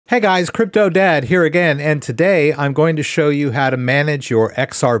Hey guys, CryptoDad here again, and today I'm going to show you how to manage your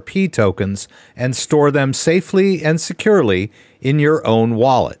XRP tokens and store them safely and securely in your own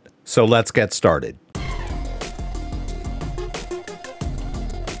wallet. So let's get started.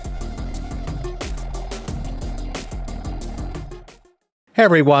 Hey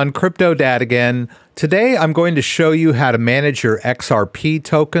everyone, CryptoDad again. Today I'm going to show you how to manage your XRP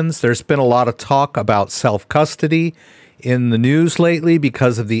tokens. There's been a lot of talk about self-custody in the news lately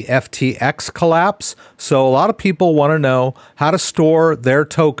because of the FTX collapse. So a lot of people want to know how to store their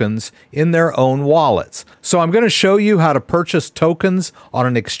tokens in their own wallets. So I'm going to show you how to purchase tokens on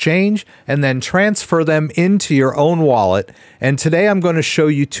an exchange and then transfer them into your own wallet. And today I'm going to show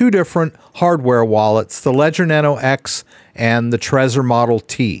you two different hardware wallets, the Ledger Nano X and the Trezor Model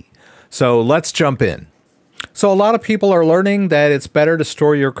T. So let's jump in. So a lot of people are learning that it's better to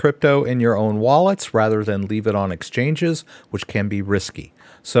store your crypto in your own wallets rather than leave it on exchanges, which can be risky.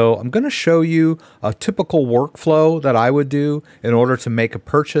 So I'm going to show you a typical workflow that I would do in order to make a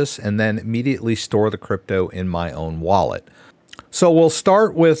purchase and then immediately store the crypto in my own wallet. So we'll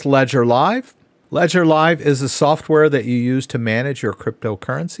start with Ledger Live. Ledger Live is the software that you use to manage your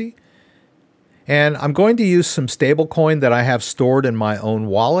cryptocurrency. And I'm going to use some stablecoin that I have stored in my own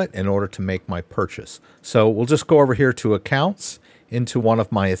wallet in order to make my purchase. So we'll just go over here to Accounts, into one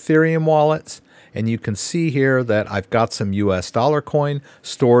of my Ethereum wallets, and you can see here that I've got some US dollar coin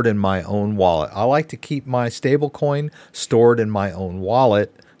stored in my own wallet. I like to keep my stablecoin stored in my own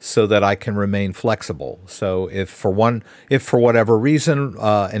wallet so that I can remain flexible. So if for whatever reason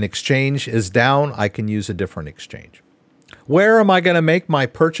an exchange is down, I can use a different exchange. Where am I going to make my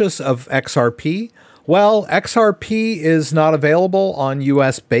purchase of XRP? Well, XRP is not available on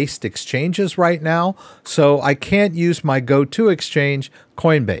US-based exchanges right now, so I can't use my go-to exchange,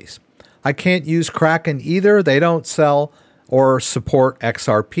 Coinbase. I can't use Kraken either. They don't sell or support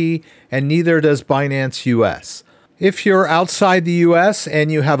XRP, and neither does Binance US. If you're outside the US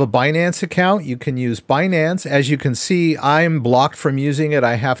and you have a Binance account, you can use Binance. As you can see, I'm blocked from using it.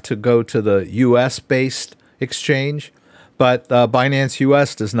 I have to go to the US-based exchange. But Binance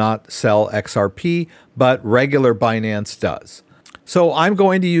US does not sell XRP, but regular Binance does. So I'm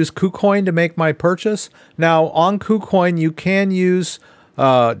going to use KuCoin to make my purchase. Now on KuCoin, you can use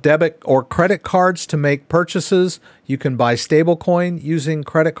debit or credit cards to make purchases. You can buy stablecoin using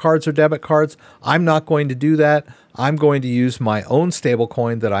credit cards or debit cards. I'm not going to do that. I'm going to use my own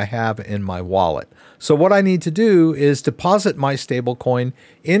stablecoin that I have in my wallet. So what I need to do is deposit my stablecoin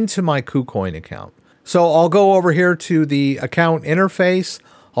into my KuCoin account. So I'll go over here to the account interface.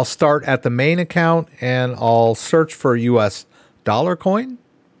 I'll start at the main account and I'll search for US dollar coin.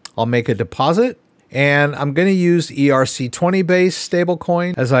 I'll make a deposit and I'm going to use ERC20 based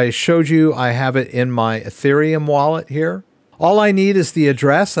stablecoin. As I showed you, I have it in my Ethereum wallet here. All I need is the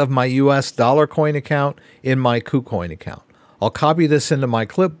address of my US dollar coin account in my KuCoin account. I'll copy this into my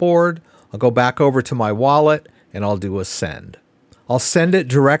clipboard. I'll go back over to my wallet and I'll do a send. I'll send it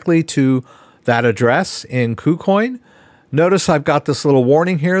directly to that address in KuCoin. Notice I've got this little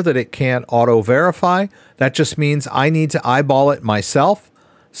warning here that it can't auto-verify. That just means I need to eyeball it myself.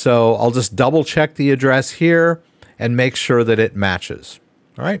 So I'll just double check the address here and make sure that it matches.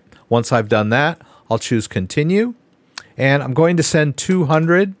 All right. Once I've done that, I'll choose continue. And I'm going to send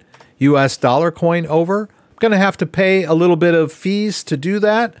 200 US dollar coin over. I'm going to have to pay a little bit of fees to do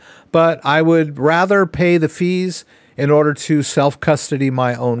that, but I would rather pay the fees in order to self-custody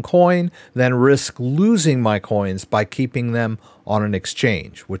my own coin than risk losing my coins by keeping them on an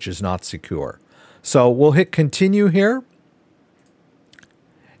exchange, which is not secure. So we'll hit continue here.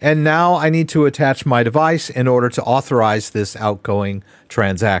 And now I need to attach my device in order to authorize this outgoing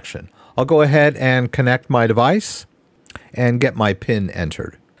transaction. I'll go ahead and connect my device and get my PIN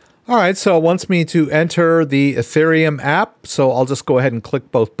entered. All right, so it wants me to enter the Ethereum app, so I'll just go ahead and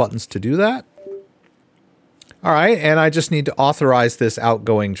click both buttons to do that. All right, and I just need to authorize this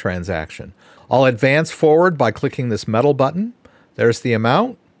outgoing transaction. I'll advance forward by clicking this metal button. There's the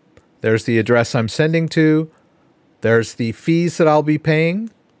amount. There's the address I'm sending to. There's the fees that I'll be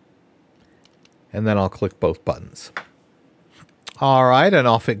paying. And then I'll click both buttons. All right, and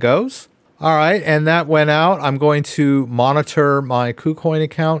off it goes. All right, and that went out. I'm going to monitor my KuCoin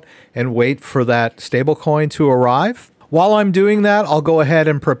account and wait for that stablecoin to arrive. While I'm doing that, I'll go ahead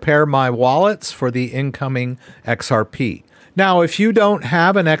and prepare my wallets for the incoming XRP. Now, if you don't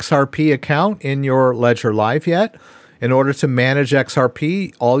have an XRP account in your Ledger Live yet, in order to manage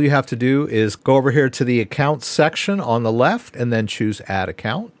XRP, all you have to do is go over here to the Accounts section on the left and then choose Add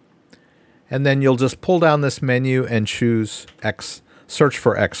Account. And then you'll just pull down this menu and choose search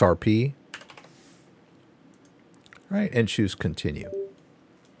for XRP. Right, and choose Continue.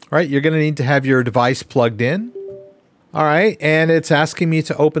 All right, you're going to need to have your device plugged in. All right, and it's asking me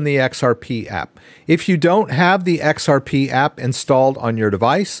to open the XRP app. If you don't have the XRP app installed on your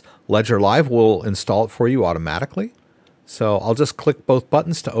device, Ledger Live will install it for you automatically. So I'll just click both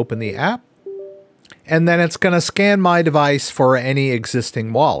buttons to open the app. And then it's going to scan my device for any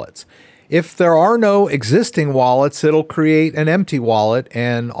existing wallets. If there are no existing wallets, it'll create an empty wallet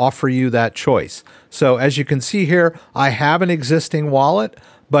and offer you that choice. So as you can see here, I have an existing wallet,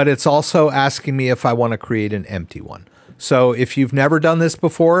 but it's also asking me if I want to create an empty one. So if you've never done this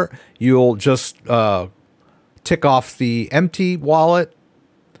before, you'll just tick off the empty wallet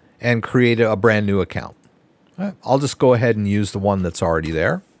and create a brand new account. I'll just go ahead and use the one that's already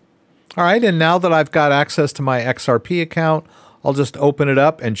there. All right, and now that I've got access to my XRP account, I'll just open it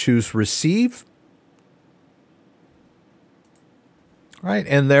up and choose Receive. All right,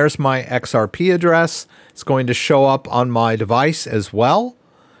 and there's my XRP address. It's going to show up on my device as well.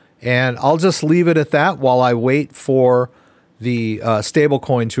 And I'll just leave it at that while I wait for the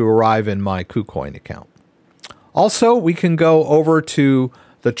stablecoin to arrive in my KuCoin account. Also, we can go over to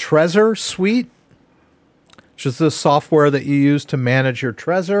the Trezor suite, which is the software that you use to manage your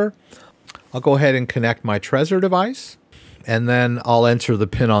Trezor. I'll go ahead and connect my Trezor device, and then I'll enter the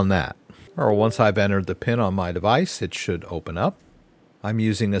PIN on that. Or once I've entered the PIN on my device, it should open up. I'm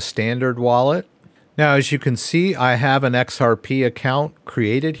using a standard wallet. Now, as you can see, I have an XRP account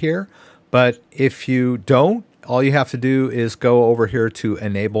created here, but if you don't, all you have to do is go over here to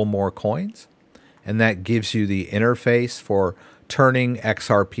Enable More Coins, and that gives you the interface for turning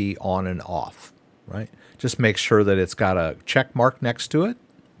XRP on and off, right? Just make sure that it's got a check mark next to it.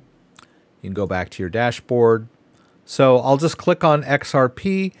 You can go back to your dashboard. So I'll just click on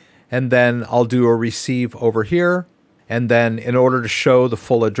XRP, and then I'll do a receive over here. And then in order to show the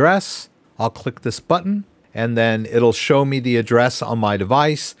full address, I'll click this button, and then it'll show me the address on my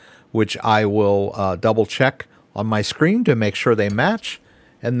device, which I will double check on my screen to make sure they match.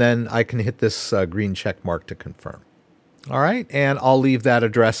 And then I can hit this green check mark to confirm. All right, and I'll leave that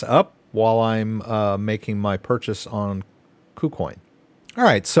address up while I'm making my purchase on KuCoin. All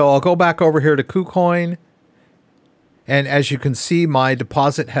right, so I'll go back over here to KuCoin. And as you can see, my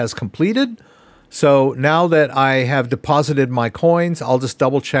deposit has completed. So now that I have deposited my coins, I'll just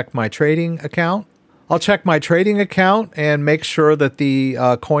double check my trading account. I'll check my trading account and make sure that the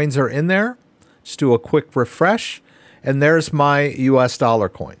coins are in there. Just do a quick refresh. And there's my US dollar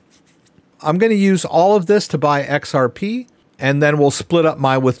coin. I'm going to use all of this to buy XRP, and then we'll split up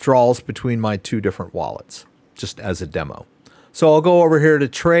my withdrawals between my two different wallets, just as a demo. So I'll go over here to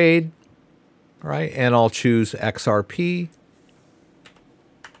trade, right, and I'll choose XRP.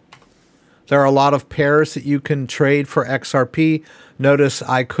 There are a lot of pairs that you can trade for XRP. Notice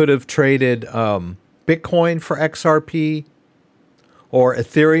I could have traded Bitcoin for XRP or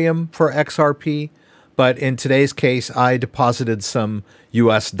Ethereum for XRP, but in today's case, I deposited some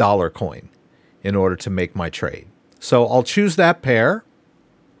US dollar coin in order to make my trade. So I'll choose that pair.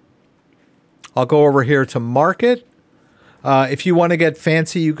 I'll go over here to market. If you want to get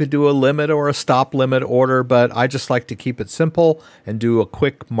fancy, you could do a limit or a stop limit order, but I just like to keep it simple and do a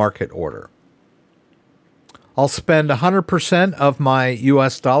quick market order. I'll spend 100% of my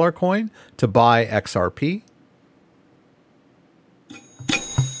US dollar coin to buy XRP.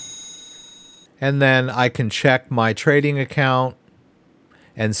 And then I can check my trading account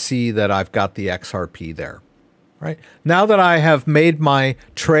and see that I've got the XRP there. Right. Now that I have made my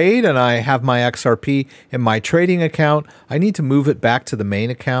trade and I have my XRP in my trading account, I need to move it back to the main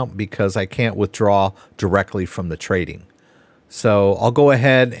account because I can't withdraw directly from the trading. So I'll go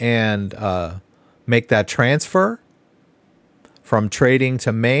ahead and make that transfer from trading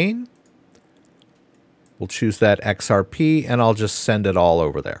to main. We'll choose that XRP and I'll just send it all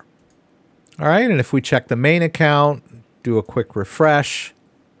over there. All right. And if we check the main account, do a quick refresh,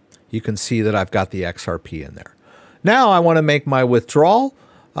 you can see that I've got the XRP in there. Now I want to make my withdrawal.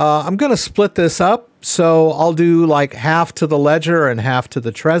 I'm going to split this up. So I'll do like half to the ledger and half to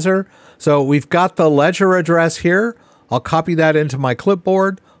the Trezor. So we've got the ledger address here. I'll copy that into my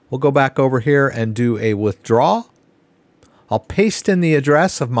clipboard. We'll go back over here and do a withdraw. I'll paste in the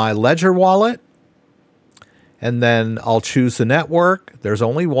address of my ledger wallet. And then I'll choose the network. There's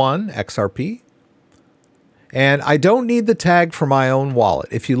only one, XRP. And I don't need the tag for my own wallet.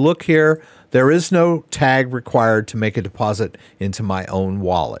 If you look here, there is no tag required to make a deposit into my own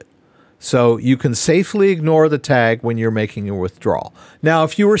wallet. So you can safely ignore the tag when you're making a withdrawal. Now,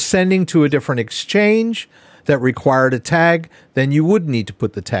 if you were sending to a different exchange that required a tag, then you would need to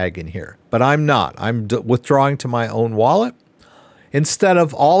put the tag in here. But I'm not. I'm withdrawing to my own wallet. Instead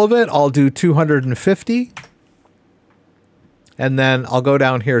of all of it, I'll do 250. and then I'll go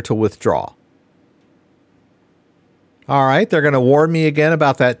down here to withdraw. All right, they're going to warn me again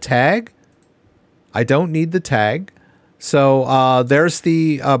about that tag. I don't need the tag. So there's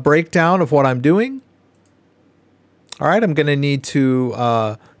the breakdown of what I'm doing. All right, I'm going to need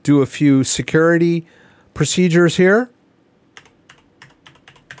to do a few security procedures here.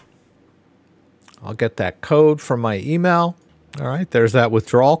 I'll get that code from my email. All right, there's that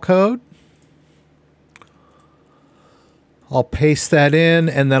withdrawal code. I'll paste that in,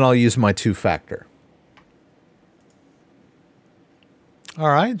 and then I'll use my two-factor. All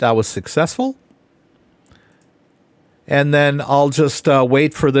right, that was successful. And then I'll just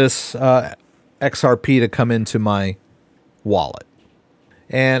wait for this XRP to come into my wallet.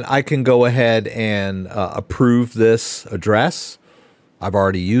 And I can go ahead and approve this address. I've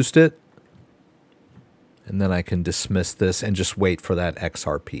already used it. And then I can dismiss this and just wait for that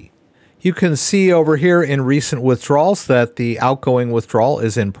XRP. You can see over here in recent withdrawals that the outgoing withdrawal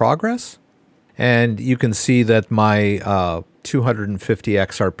is in progress. And you can see that my 250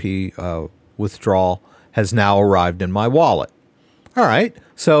 XRP withdrawal has now arrived in my wallet. All right,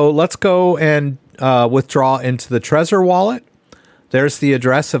 so let's go and withdraw into the Trezor wallet. There's the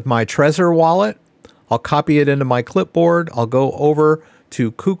address of my Trezor wallet. I'll copy it into my clipboard. I'll go over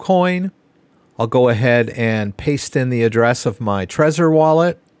to KuCoin. I'll go ahead and paste in the address of my Trezor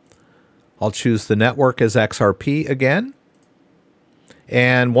wallet. I'll choose the network as XRP again.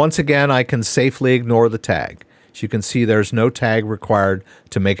 And once again, I can safely ignore the tag. As you can see, there's no tag required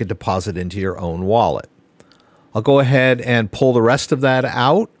to make a deposit into your own wallet. I'll go ahead and pull the rest of that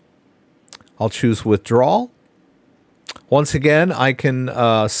out. I'll choose withdrawal. Once again, I can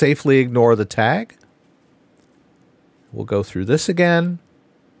safely ignore the tag. We'll go through this again.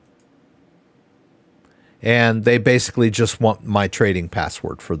 And they basically just want my trading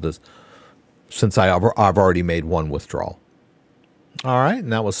password for this, since I've already made one withdrawal. All right,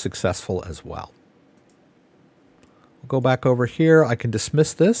 and that was successful as well. We'll go back over here. I can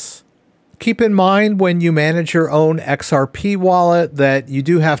dismiss this. Keep in mind when you manage your own XRP wallet that you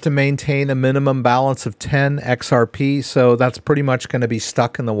do have to maintain a minimum balance of 10 XRP, so that's pretty much going to be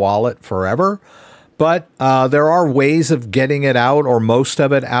stuck in the wallet forever. But there are ways of getting it out, or most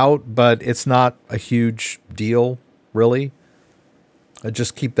of it out, but it's not a huge deal, really.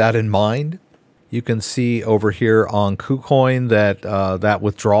 Just keep that in mind. You can see over here on KuCoin that that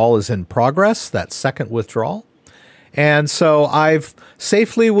withdrawal is in progress, that second withdrawal. And so I've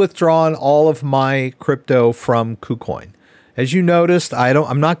safely withdrawn all of my crypto from KuCoin. As you noticed,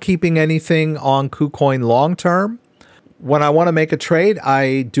 I'm not keeping anything on KuCoin long term. When I want to make a trade,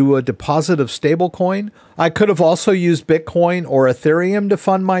 I do a deposit of stablecoin. I could have also used Bitcoin or Ethereum to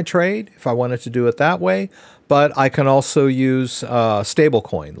fund my trade if I wanted to do it that way. But I can also use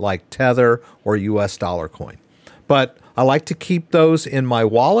stablecoin like Tether or US dollar coin. But I like to keep those in my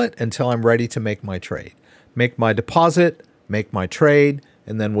wallet until I'm ready to make my trade. Make my deposit, make my trade,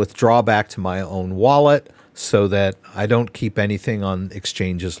 and then withdraw back to my own wallet so that I don't keep anything on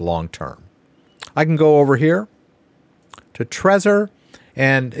exchanges long term. I can go over here to Trezor,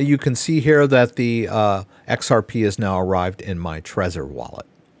 and you can see here that the XRP has now arrived in my Trezor wallet.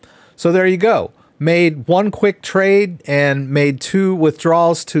 So there you go. Made one quick trade and made 2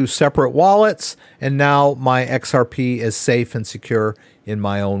 withdrawals to separate wallets, and now my XRP is safe and secure in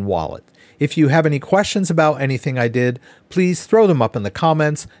my own wallet. If you have any questions about anything I did, please throw them up in the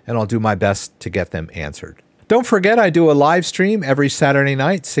comments, and I'll do my best to get them answered. Don't forget, I do a live stream every Saturday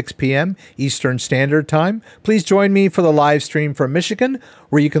night, 6 p.m. Eastern Standard Time. Please join me for the live stream from Michigan,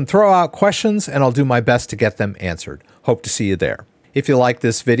 where you can throw out questions, and I'll do my best to get them answered. Hope to see you there. If you like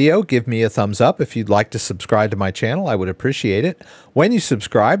this video, give me a thumbs up. If you'd like to subscribe to my channel, I would appreciate it. When you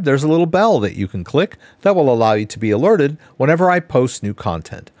subscribe, there's a little bell that you can click that will allow you to be alerted whenever I post new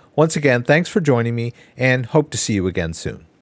content. Once again, thanks for joining me, and hope to see you again soon.